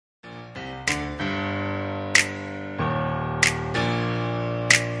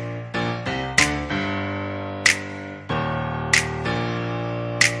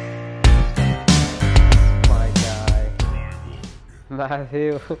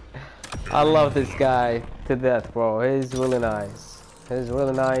Matthew. I love this guy to death, bro. He's really nice. He's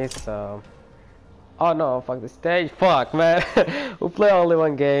really nice. Oh no, fuck the stage. Fuck, man. We play only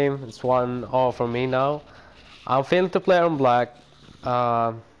one game. It's 1-0 for me now. I'm feeling to play on black.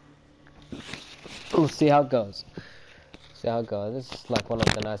 We'll see how it goes. See how it goes. This is like one of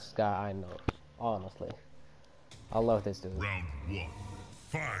the nicest guy I know. Honestly. I love this dude. Round 1.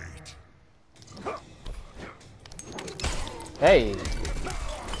 Fight. Hey.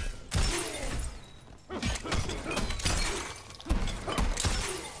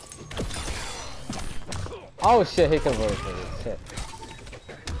 Oh shit, he converted me. Shit.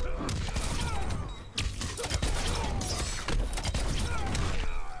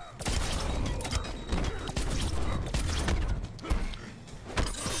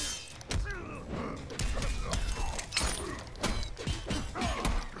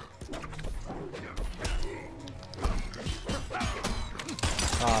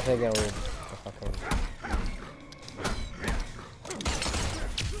 Oh, I think I will. Fucking...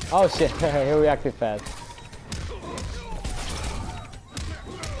 Oh shit, he reacted fast.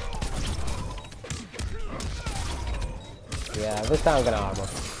 Yeah, this time I'm gonna armor.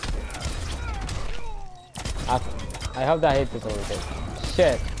 I hope that hit this only thing.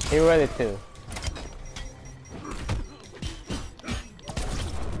 Shit, he read it too.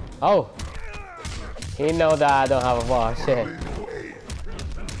 Oh! He know that I don't have a ball, shit.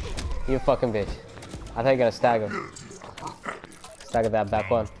 You fucking bitch. I think I'm gonna stagger. Stagger that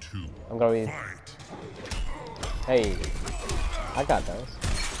back one. I'm gonna read. Hey. I got those.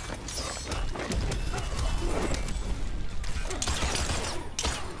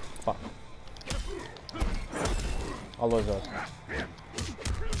 Fuck. All those are.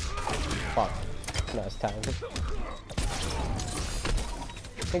 Fuck. No, it's time.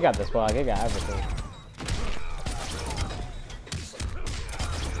 He got this block, he got everything.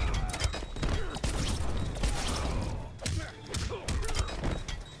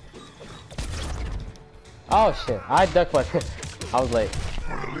 Oh shit, I ducked my I was late.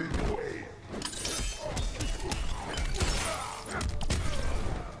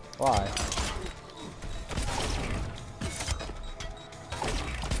 Why?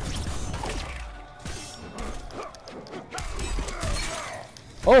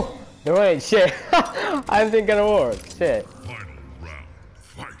 Oh! The range, shit! I didn't think it gonna work, shit. Final round.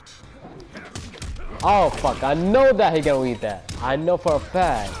 Fight. Oh fuck, I know that he gonna eat that. I know for a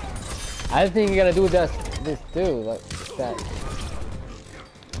fact. I didn't think he gonna do this dude, like that.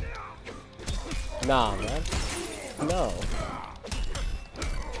 Nah, man. No.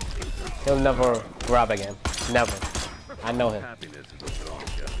 He'll never grab again. Never. I know him.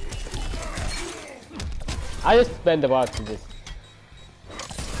 I just spent the bar to just...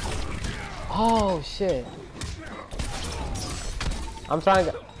 Oh shit. I'll try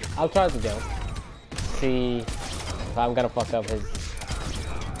to jump. See if I'm gonna fuck up his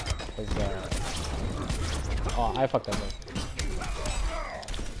oh, I fucked up him.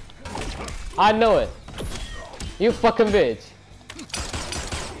 I know it. You fucking bitch.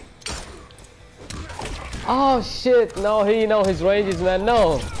 Oh shit, no, he know his ranges, man.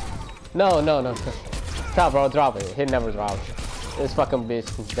 No. Stop, bro, drop it. He never drop. This fucking bitch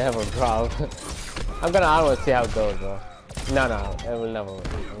never drop. I'm gonna I wanna see how it goes, bro. No, it will never work.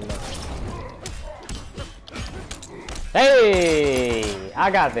 Hey!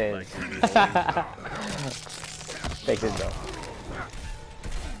 I got this. Take this though.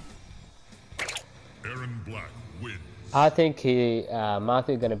 I think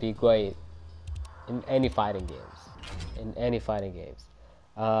Matthew gonna be great in any fighting games.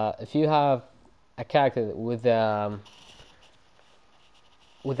 If you have a character with a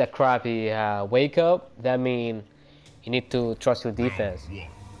crappy wake up, that means you need to trust your defense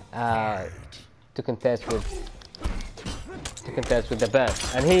to contest with the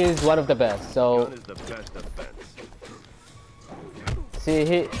best, and he is one of the best. So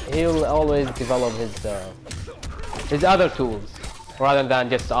see, he'll always develop his other tools rather than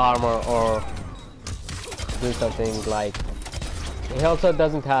just armor or do something like. He also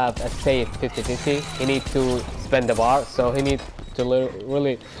doesn't have a safe 50-50. He needs to spend the bar, so he needs to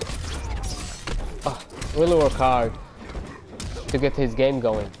really work hard to get his game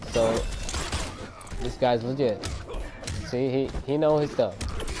going. So this guy's legit. See, he know his stuff.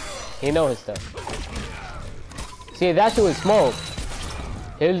 See, that shit with smoke.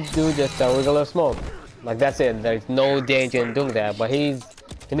 He'll do just a regular smoke. Like that's it. There's no danger in doing that. But he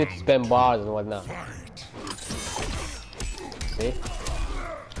needs to spend bars and whatnot. See?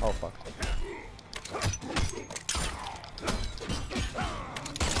 Oh fuck.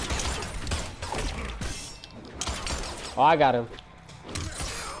 Oh, I got him.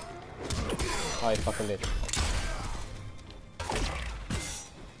 Oh, he fucking did.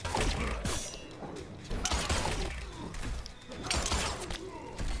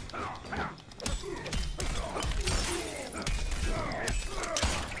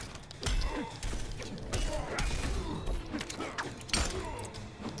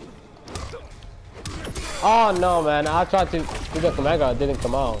 Oh no, man! I tried to do the command guard, it didn't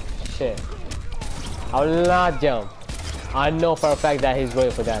come out. Shit. I will not jump. I know for a fact that he's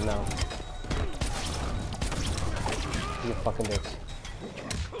waiting for that now. You fucking bitch.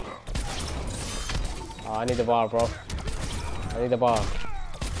 Oh, I need the bar, bro. I need the bar.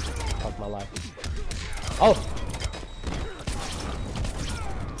 Fuck my life. Oh!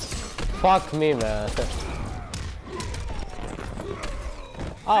 Fuck me, man.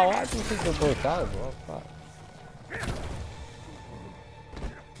 Oh, why didn't you do both times, bro? Fuck.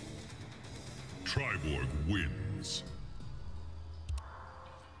 Triborg wins.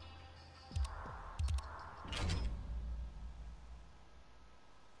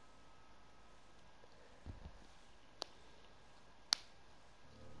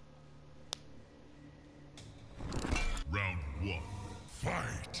 Round 1.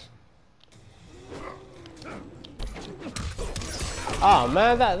 Fight. Oh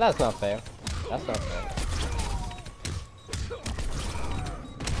man, that's not fair. That's not fair.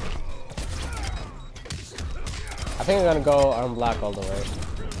 I think I'm gonna go arm black all the way.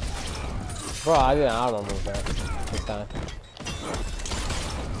 Bro, I didn't armor move there this time.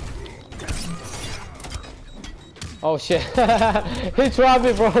 Oh shit. He tried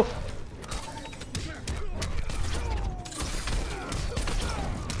me, bro.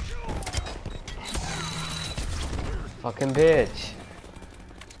 Fucking bitch.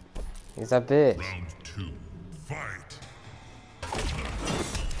 He's a bitch. Round 2. Fight.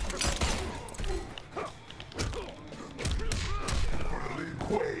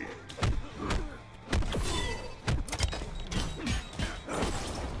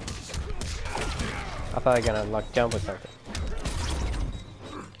 I thought I was gonna like jump or something.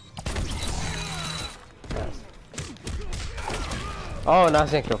 Yes. Oh, not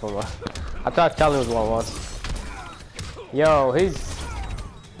synchro for me. I thought Charlie was 1-1. Yo, he's...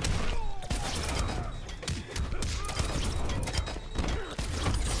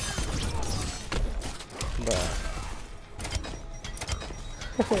 Bruh.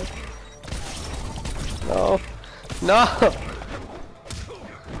 No. No!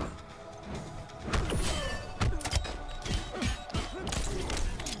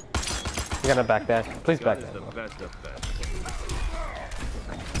 You're gonna back that. Please back that.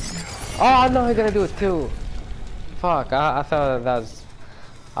 Oh no, he's gonna do it too. Fuck, I thought that was...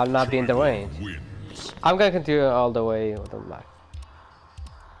 I'll not be in the range. I'm gonna continue all the way with the black.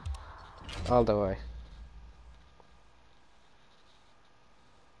 All the way.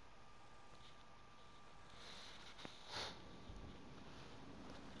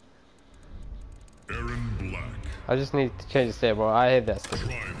 Erron Black. I just need to change the state, bro. I hate that state.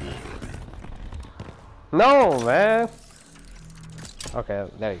 No, man! Okay,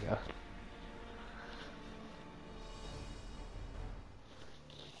 there you go.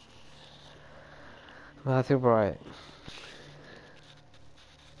 Not too bright.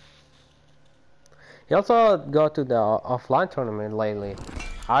 He also go to the offline tournament lately.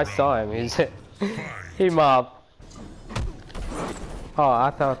 I saw him. He's he mobbed. Oh, I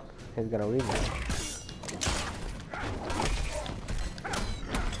thought he's gonna win that.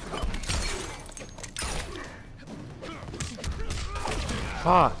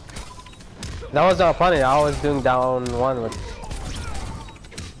 Fuck. That was not funny. I was doing down one with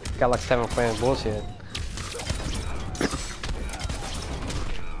got like 7 frames bullshit.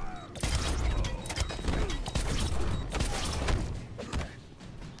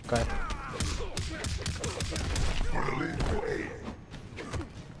 Okay.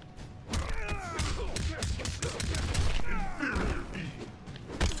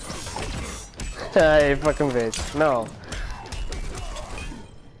 Hey, fucking bitch. No.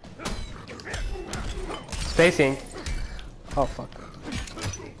 Spacing. Oh, fuck.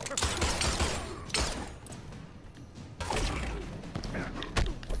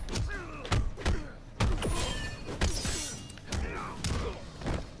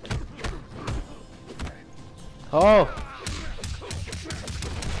 Oh!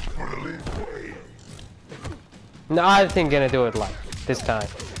 No, I didn't think gonna do it like this time.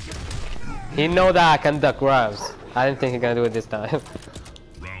 He know that I can duck grabs. I didn't think he gonna do it this time.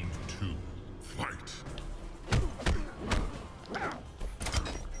 Round 2. Fight.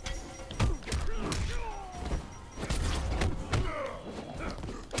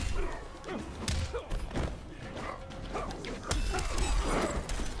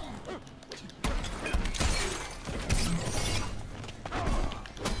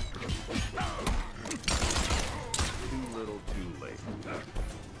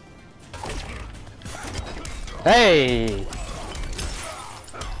 Hey!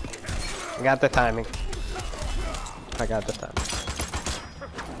 I got the timing. I got the timing.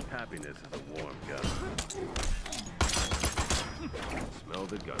 Happiness is a warm gun. Smell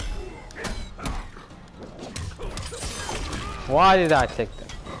the gun. Why did I take the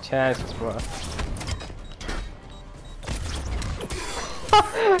chances, bro?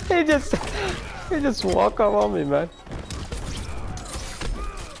 he just walk up on me, man.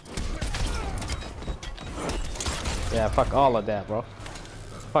 Yeah, fuck all of that, bro.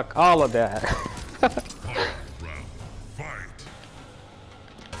 Fuck all of that. Fight.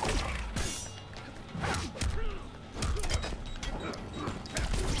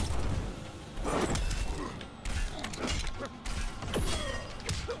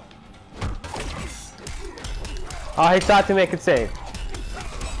 Oh, he tried to make it safe.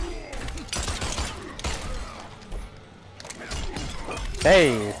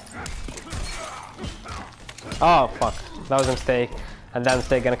 Hey. Oh fuck, that was a mistake, and that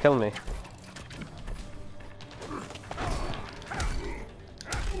mistake gonna kill me.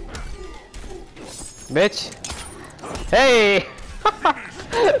 Bitch. Hey.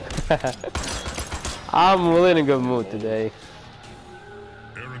 I'm really in a good mood today.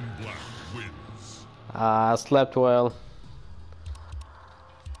 Erron Black wins. I slept well.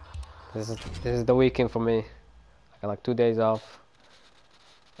 This is the weekend for me. I got like 2 days off.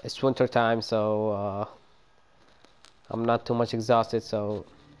 It's winter time, so I'm not too much exhausted. So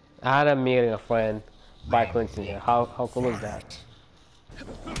I had a meeting a friend by coincidence here. How cool is that?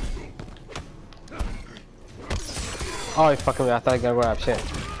 Oh, he fucking me! I thought he got grab shit,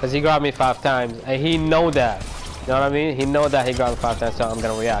 cause he grabbed me 5 times, and he know that. You know what I mean? He know that he grabbed me 5 times, so I'm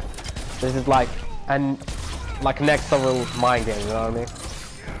gonna react. This is like next level mind game. You know what I mean?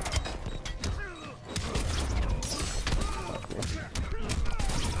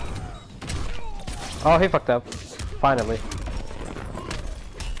 Oh, he fucked up. Finally.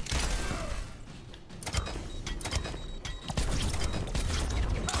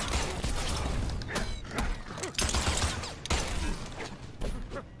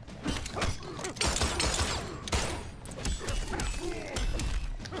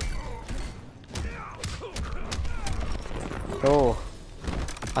 Oh,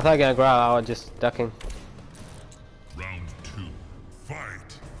 I thought I was gonna grab. I was just ducking. Round 2. Fight.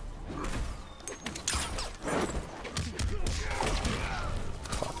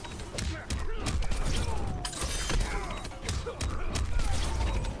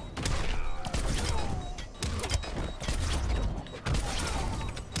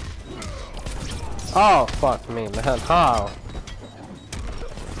 Oh, fuck me, man. How?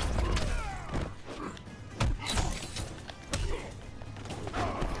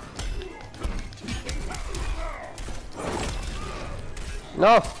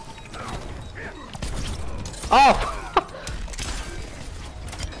 No. Oh.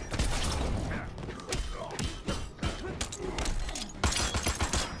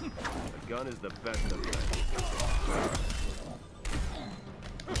 A gun is the best of friends.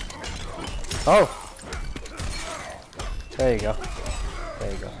 Oh. There you go.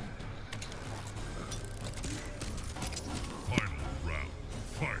 There you go. Final round.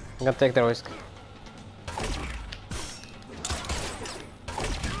 Fight. I'm gonna take the risk.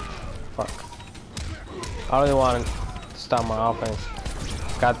 Fuck. I really wanted to stop my offense.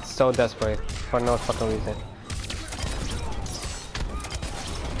 Got so desperate for no fucking reason.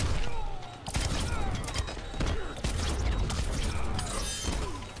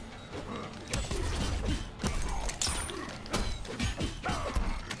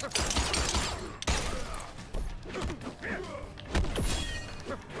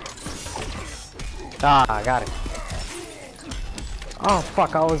 Ah, I got it. Oh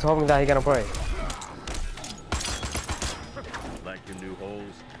fuck, I was hoping that he gonna break. Like your new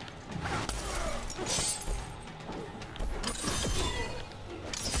holes.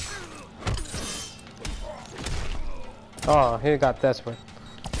 Oh, he got desperate.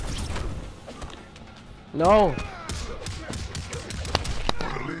 No!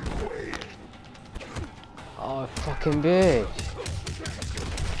 Oh, fucking bitch.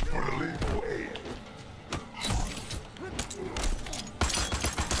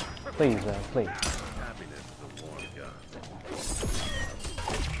 Please, man, please. Happiness is a warm gun.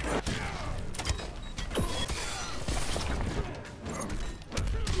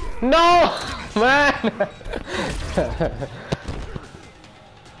 No! Man!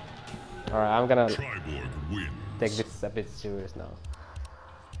 Alright, I'm gonna Triborg wins. take this a bit serious now.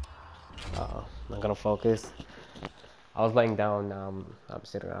 I'm gonna focus. I was laying down, now I'm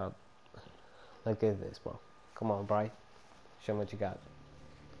sitting up. Look at this, bro. Come on, Bright. Show me what you got.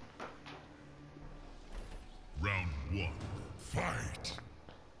 Round one. Fight.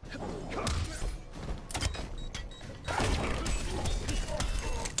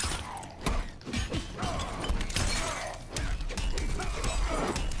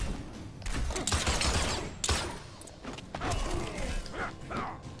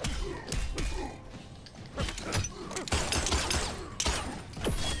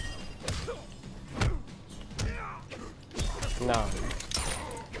 No.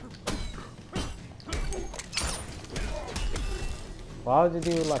 Why did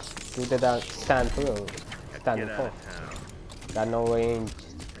you like do that stand through? Stand Get out for? of town. Got no range.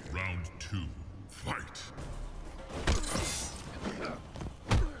 Round two. Fight.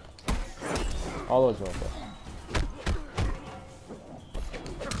 Always working.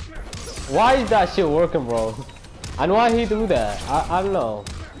 Why is that shit working, bro? And why he do that? I don't know.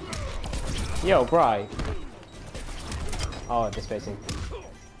 Yo, Bri. Oh, this spacing.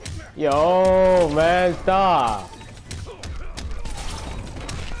 Yo, man, stop.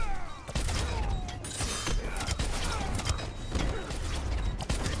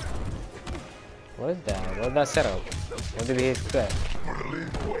 What is that? What is that setup? What did he expect?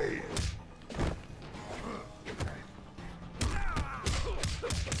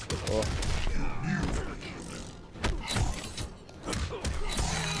 Oh.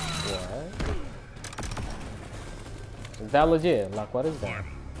 What? Is that legit? Like, what is that?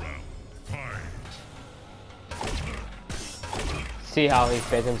 See how he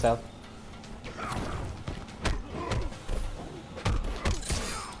fed himself?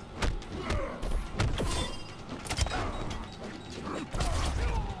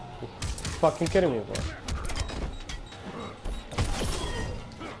 Fucking kidding me, bro.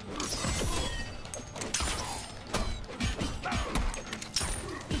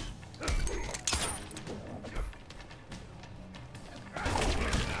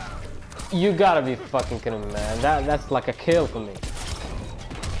 You gotta be fucking kidding me, man. That's like a kill for me.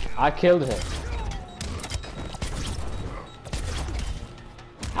 I killed him.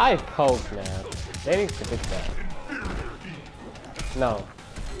 I poked, man. They need to fix that. No.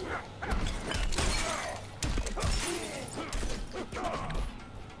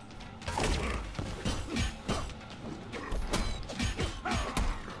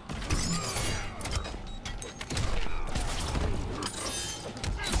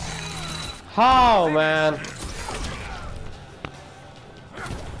 How, man?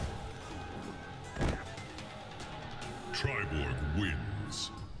 Triborg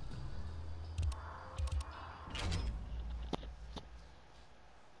wins.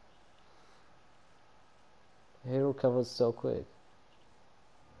 He recovers so quick.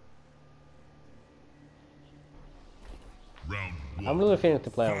 Round one. I'm really feeling to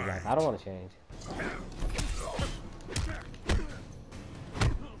play on black. I don't want to change.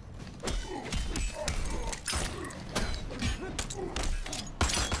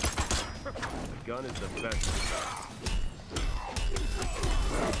 The gun is the best.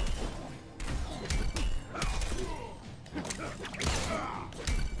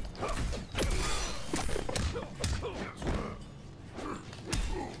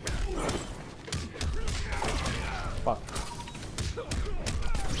 Fuck.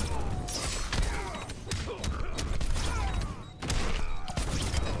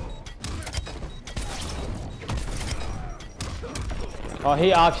 Oh,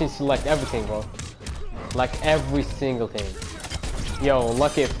 he option select everything, bro. Like every single thing. Yo,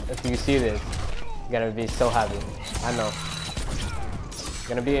 lucky if you see this. You're gonna be so happy. I know. You're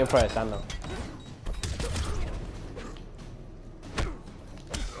gonna be impressed, I know.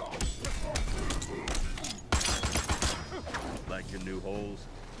 Like your new holes.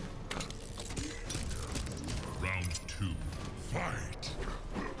 Round two. Fight.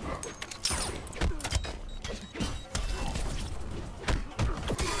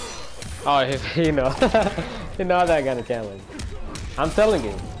 Oh, he know. He know that kind of challenge. I'm telling you,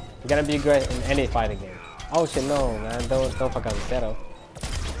 you're gonna be great in any fighting game. Oh shit, no, man, don't fuck up the setup.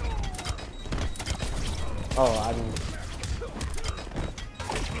 Oh, I didn't.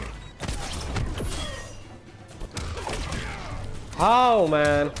 How,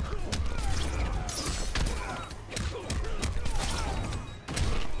 man?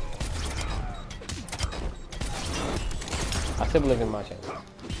 I still believe in my chance.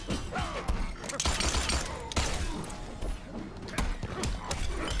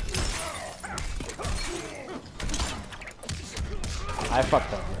 I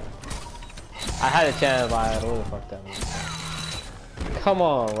fucked up, man. I had a chance, but I really fucked up, man. Come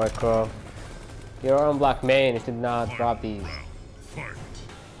on, Redcrow. You're on black main. You did not drop these. Fight.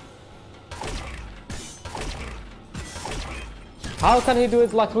 How can he do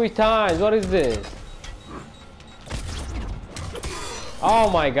it like 3 times? What is this?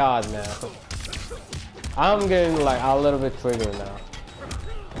 Oh my god, man. I'm getting like a little bit triggered now.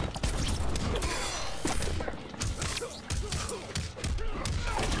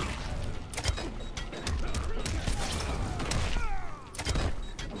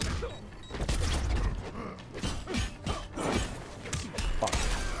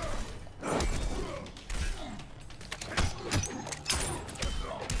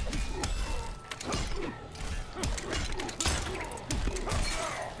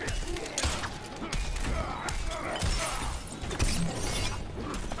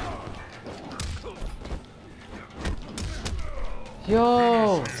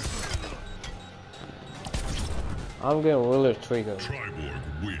 Yo! I'm getting really triggered. Triborg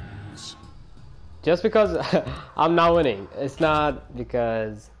wins. Just because I'm not winning. It's not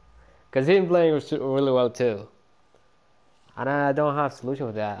because he's playing really well too. And I don't have solution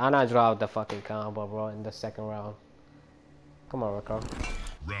with that. And I dropped the fucking combo, bro, in the second round. Come on, Redcrow.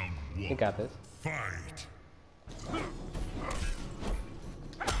 Round 1. You got this. Fight.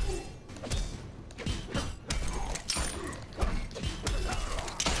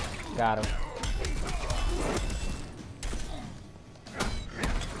 Got him.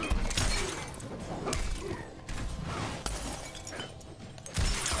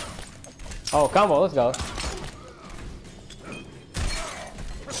 Oh, combo, let's go.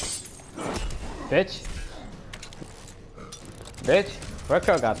 Bitch. Bitch.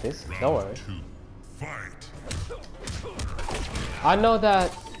 Redcrow got this. Don't worry. 2. Fight. I know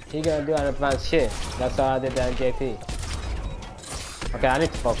that he gonna do an advanced shit. That's why I did that in JP. Okay, I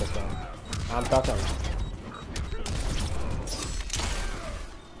need to focus though. I'm talking.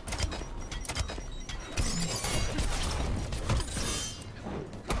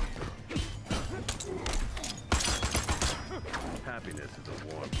 Happiness is a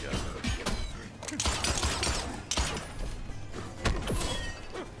warm gun.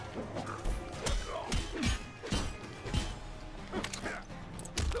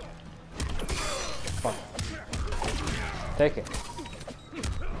 Fuck. Take it.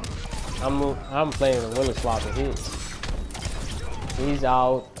 I'm playing really sloppy. He's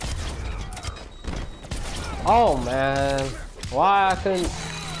out. Oh man, why I couldn't?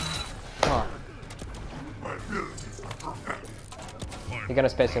 Huh. He's gonna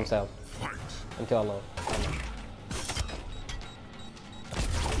space himself until alone.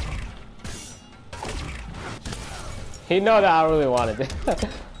 He know that I really wanted it.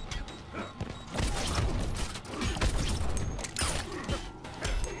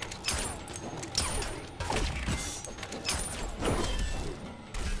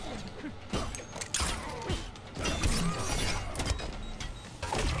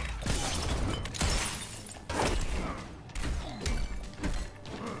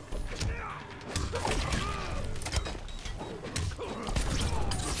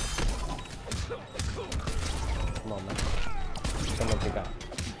 Come on, man. Someone pick up.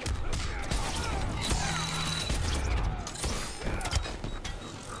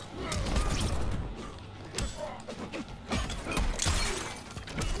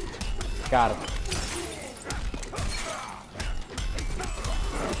 Got him.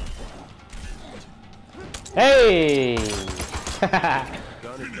 Hey! Gun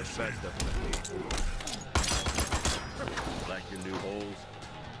is the best of them. Like your new holes.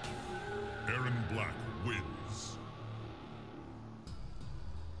 Erron Black wins.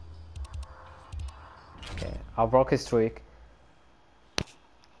 Okay, I broke his streak.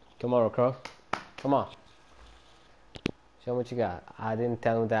 Come on, Redcrow. Come on. Show me what you got. I didn't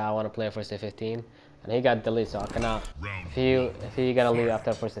tell him that I want to play first to 15, and he got the lead, so I cannot. If he got a lead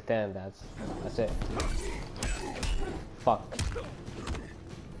after first to 10, that's it. Fuck.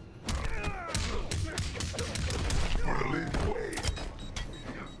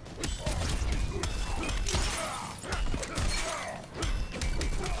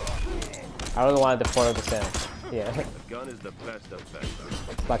 I really wanted the 40%. Yeah. The gun is the best of best.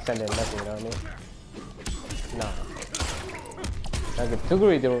 It's like sending nothing, you know what I mean? No. Don't get too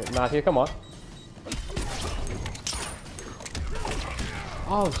greedy, Matthew, come on.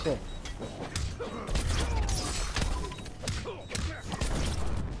 Oh shit.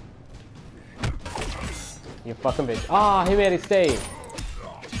 You fucking bitch. Ah, he made it stay.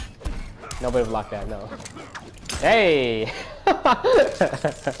 Nobody blocked that, no. Hey!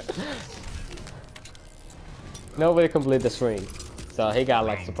 Nobody completed the string. So he got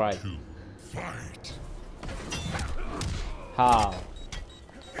like surprised. Fight. How?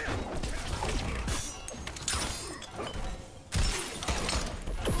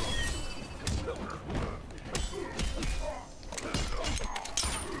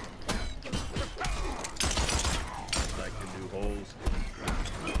 Like your new holes.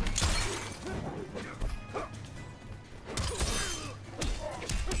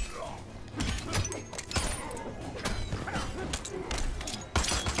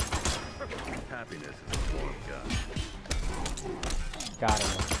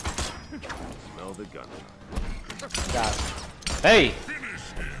 Smell the gun. God. Hey!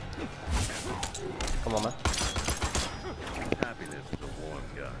 Come on, man. Happiness is a warm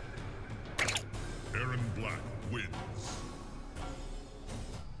gun. Erron Black wins.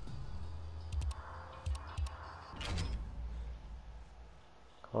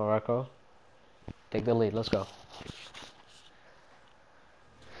 Come on, Redcrow. Take the lead. Let's go.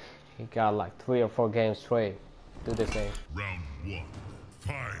 He got like 3 or 4 games straight. Do this thing. Round 1.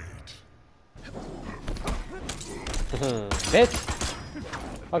 Fight. Bitch!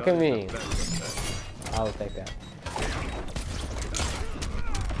 Fuck Gun is me. the best defense. I'll take that.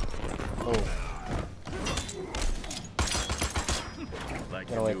 Oh, Like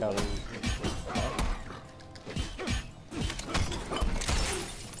gonna your wake new up. holes.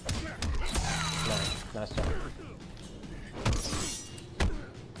 Nice job.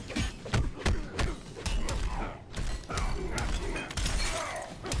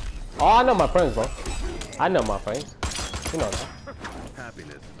 Oh, I know my friends, bro. I know my friends. You know that.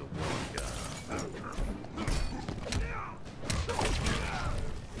 Happiness is a warm gun.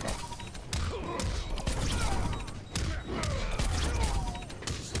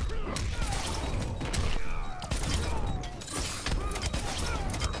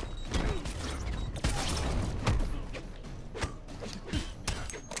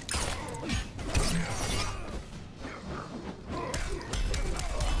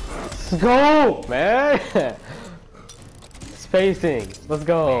 Let's go, man. Spacing. Let's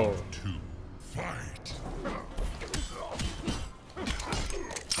go. 2. Fight.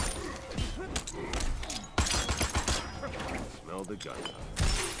 Smell the gun.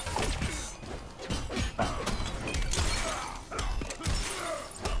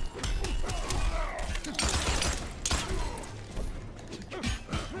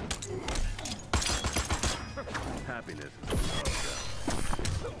 Happiness is a warm gun.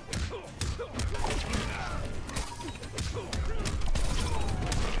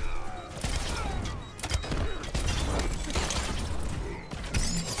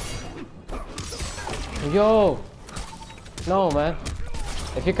 Yo. No, man.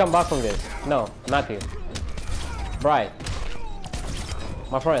 If you come back from this. No, Matthew. Bright.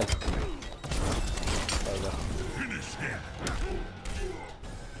 My friend. There you go. Finish him.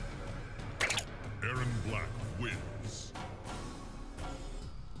 Erron Black wins.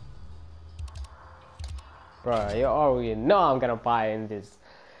 Bro, you already know I'm gonna buy in this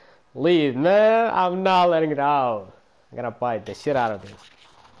lead, man. I'm not letting it out. I'm gonna buy the shit out of this.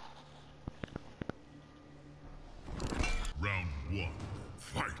 Round 1.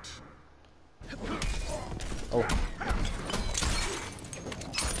 Fight. Oh.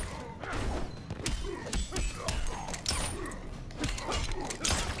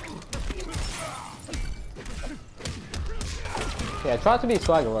 Yeah, try to be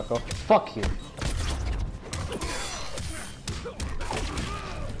swagger, Redcrow. Fuck you.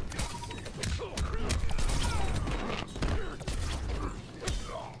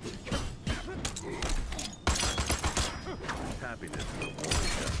 Happiness is a warm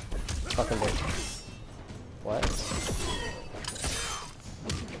gun. Fucking bitch. What?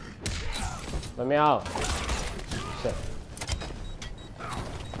 Let me out. Shit.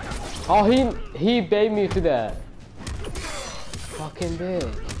 Oh, he bait me to that. Fucking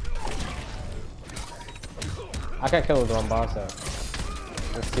bitch. I can kill with one bar, so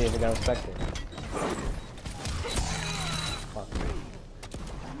let's see if we're gonna respect it. Fuck.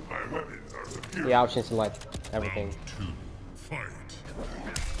 The options to like everything. Round 2. Fight.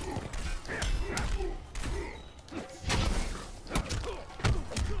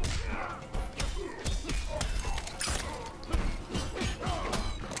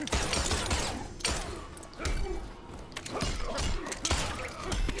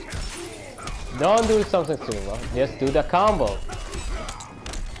 Don't do something stupid, bro. Just do the combo.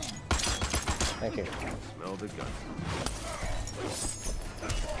 Thank you. Smell the gun.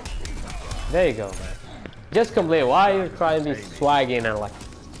 There you go, man. Just complete. Why are you trying to be swagging and like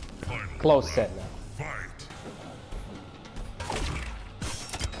Final close round. set now? Fight.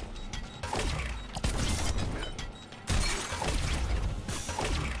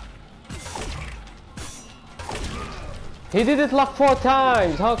 He did it like 4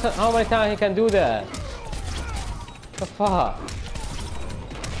 times. How many times he can do that? The fuck?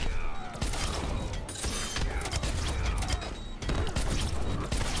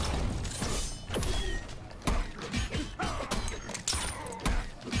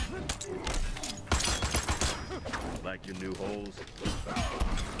 Like your new holes.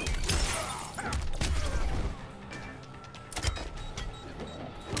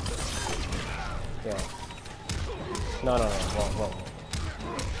 Yeah. No. Whoa.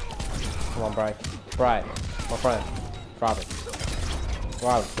 Come on, Bright. Bright, my friend. Drop it.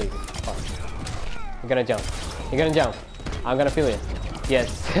 Drop it, please. Fuck. You're gonna jump. You're gonna jump. I'm gonna feel it.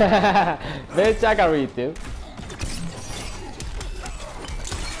 Yes. Bitch, I can read too.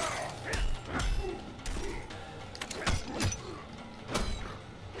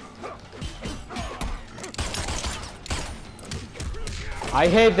 I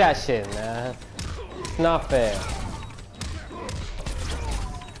hate that shit, man. It's not fair.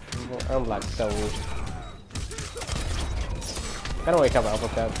 I'm like so weak. Gotta wake up,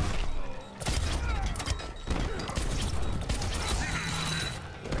 uppercut.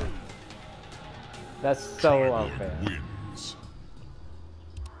 That's so unfair.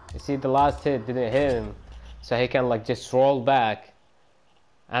 You see, the last hit didn't hit him, so he can like just roll back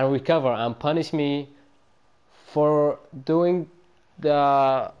and recover and punish me for doing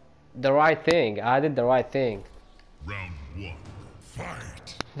the right thing. I did the right thing. Round 1,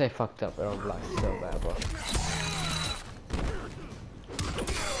 fight. They fucked up Erron Black so bad, bro.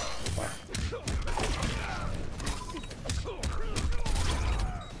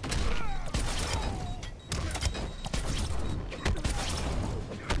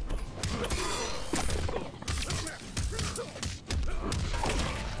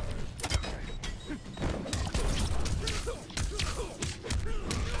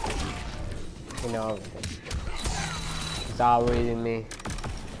 You know everything. He's all reading me.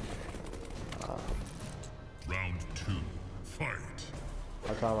 Round 2, fight.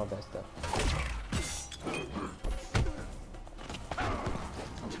 I'll try my best though.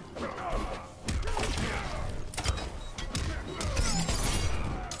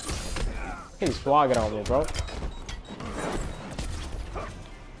 He's flogging on me, bro.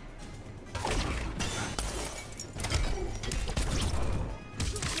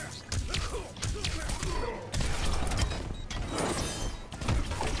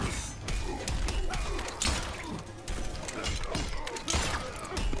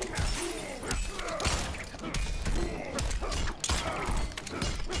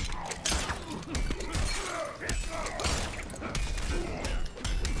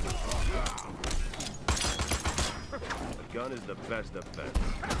 Gun is the best defense.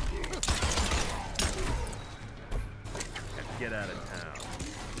 Get out of town.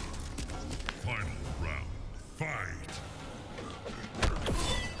 Final round, fight.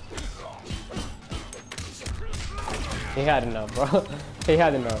 He had enough, bro. He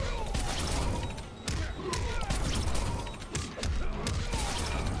had enough.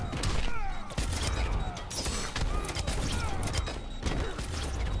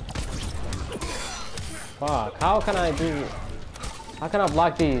 Fuck, how can I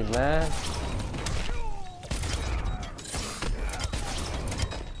block these, man?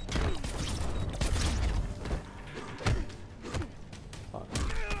 Fuck.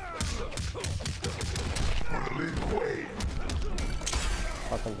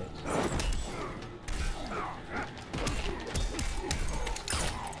 Fucking bitch.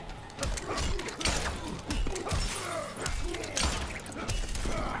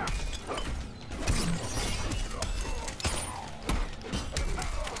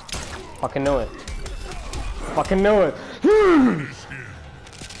 Fucking know it. Fucking know it.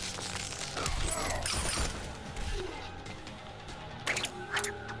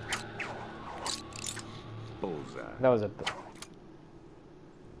 Bullseye. That was a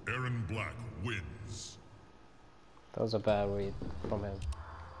Erron Black wins. that was a bad read from him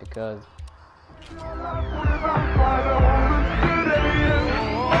because I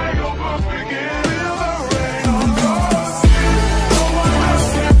almost begin.